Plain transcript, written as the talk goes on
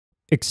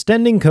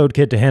Extending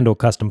CodeKit to handle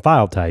custom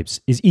file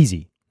types is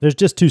easy. There's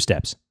just 2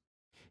 steps.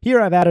 Here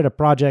I've added a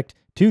project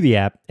to the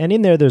app, and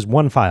in there there's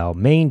one file,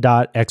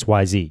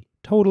 main.xyz,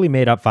 totally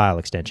made up file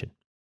extension.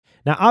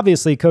 Now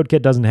obviously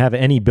CodeKit doesn't have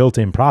any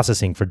built-in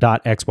processing for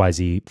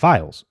 .xyz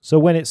files, so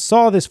when it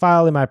saw this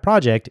file in my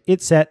project,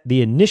 it set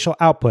the initial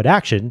output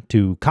action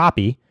to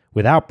copy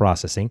without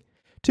processing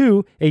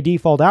to a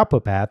default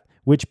output path,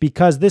 which,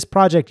 because this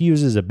project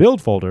uses a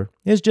build folder,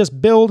 is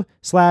just build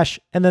 /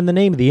 and then the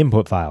name of the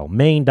input file,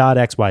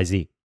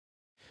 main.xyz.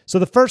 So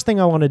the first thing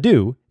I want to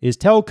do is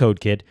tell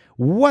CodeKit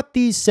what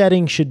these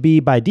settings should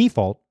be by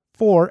default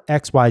for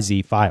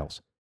XYZ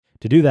files.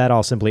 To do that,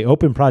 I'll simply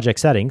open Project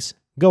Settings,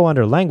 go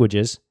under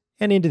Languages,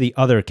 and into the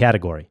Other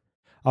category.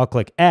 I'll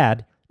click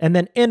Add, and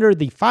then enter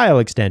the file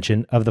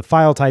extension of the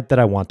file type that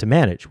I want to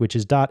manage, which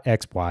is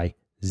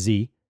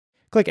 .xyz.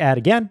 Click Add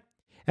again,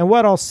 and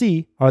what I'll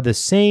see are the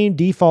same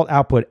default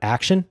output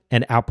action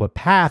and output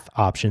path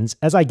options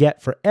as I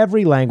get for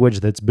every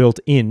language that's built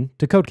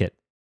into CodeKit.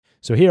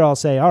 So here I'll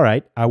say, all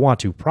right, I want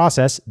to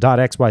process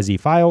 .xyz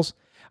files.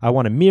 I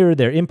want to mirror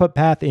their input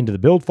path into the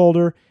build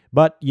folder,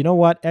 but you know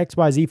what?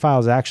 XYZ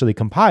files actually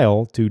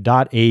compile to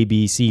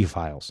 .abc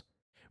files.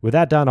 With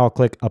that done, I'll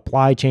click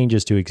Apply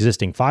Changes to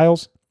Existing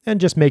Files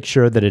and just make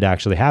sure that it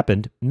actually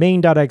happened.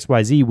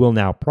 Main.xyz will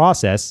now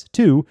process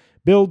to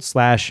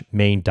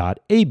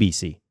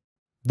build/main.abc.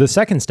 The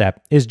second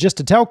step is just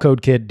to tell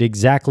CodeKit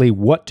exactly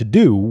what to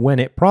do when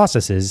it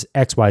processes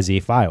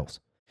XYZ files.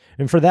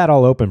 And for that,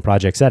 I'll open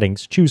Project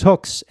Settings, choose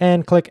Hooks,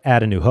 and click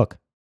Add a New Hook.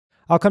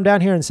 I'll come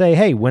down here and say,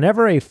 hey,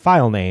 whenever a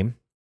file name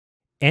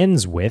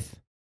ends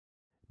with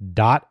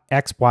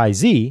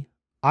 .xyz,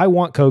 I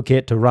want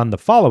CodeKit to run the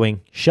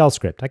following shell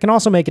script. I can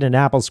also make it an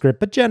Apple script,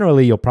 but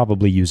generally you'll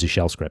probably use a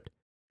shell script.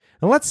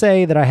 And let's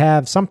say that I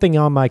have something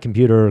on my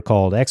computer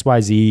called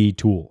XYZ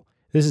tool.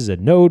 This is a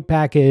Node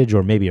package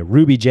or maybe a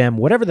Ruby gem,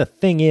 whatever the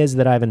thing is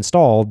that I've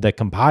installed that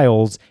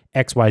compiles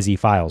XYZ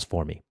files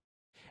for me.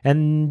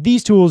 And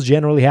these tools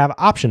generally have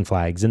option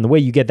flags, and the way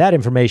you get that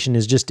information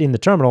is just in the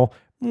terminal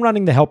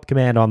running the help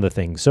command on the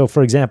thing. So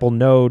for example,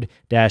 node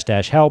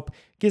 --help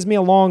gives me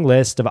a long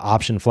list of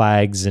option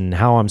flags and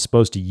how I'm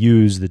supposed to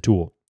use the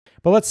tool.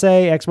 But let's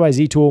say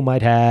XYZ tool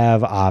might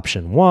have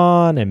option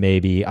 1 and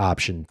maybe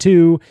option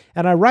 2,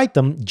 and I write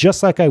them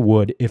just like I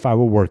would if I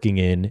were working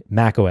in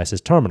macOS's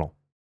terminal.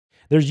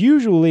 There's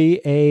usually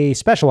a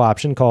special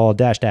option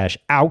called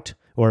 --out,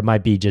 or it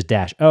might be just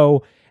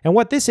 -o. And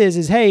what this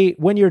is, hey,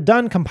 when you're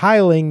done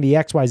compiling the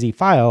XYZ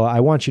file, I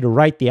want you to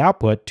write the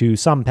output to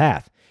some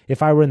path.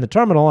 If I were in the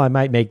terminal, I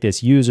might make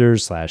this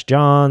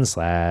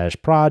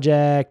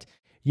user/john/project,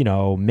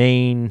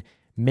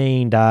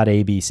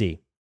 main.abc.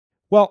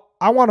 Well,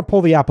 I want to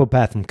pull the output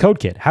path from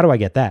CodeKit. How do I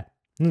get that?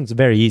 It's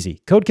very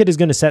easy. CodeKit is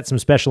going to set some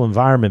special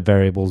environment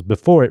variables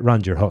before it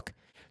runs your hook.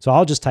 So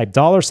I'll just type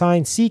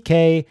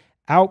 $CK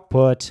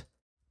output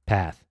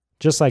path,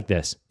 just like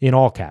this, in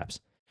all caps.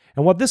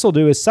 And what this will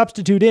do is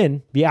substitute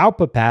in the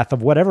output path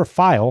of whatever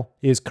file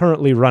is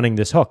currently running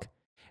this hook.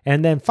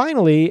 And then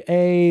finally,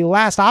 a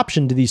last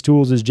option to these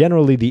tools is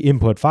generally the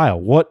input file.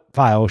 What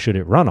file should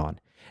it run on?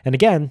 And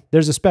again,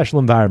 there's a special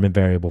environment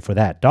variable for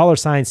that,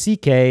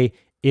 $CK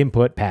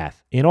input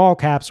path, in all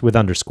caps with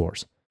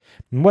underscores.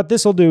 And what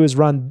this will do is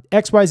run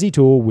XYZ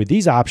tool with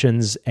these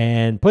options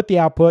and put the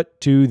output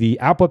to the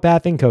output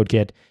path in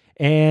CodeKit.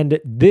 And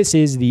this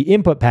is the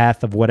input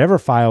path of whatever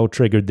file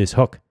triggered this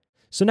hook.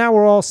 So now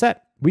we're all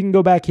set. We can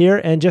go back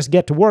here and just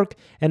get to work.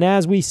 And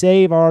as we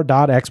save our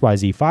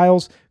 .xyz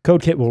files,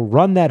 CodeKit will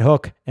run that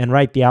hook and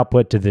write the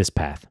output to this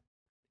path.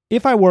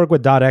 If I work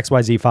with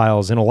 .xyz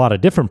files in a lot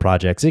of different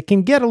projects, it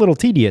can get a little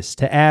tedious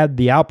to add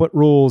the output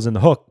rules and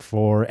the hook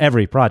for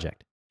every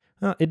project.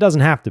 It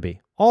doesn't have to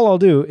be. All I'll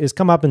do is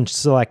come up and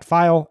select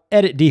File,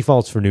 Edit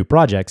Defaults for New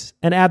Projects,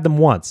 and add them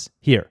once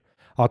here.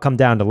 I'll come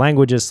down to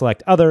Languages,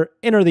 select Other,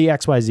 enter the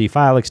XYZ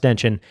file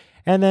extension,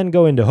 and then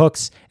go into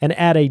Hooks and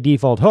add a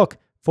default hook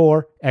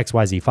for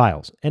XYZ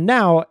files. And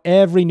now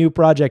every new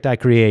project I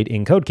create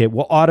in CodeKit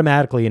will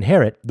automatically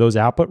inherit those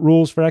output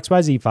rules for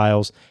XYZ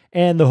files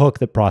and the hook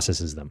that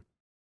processes them.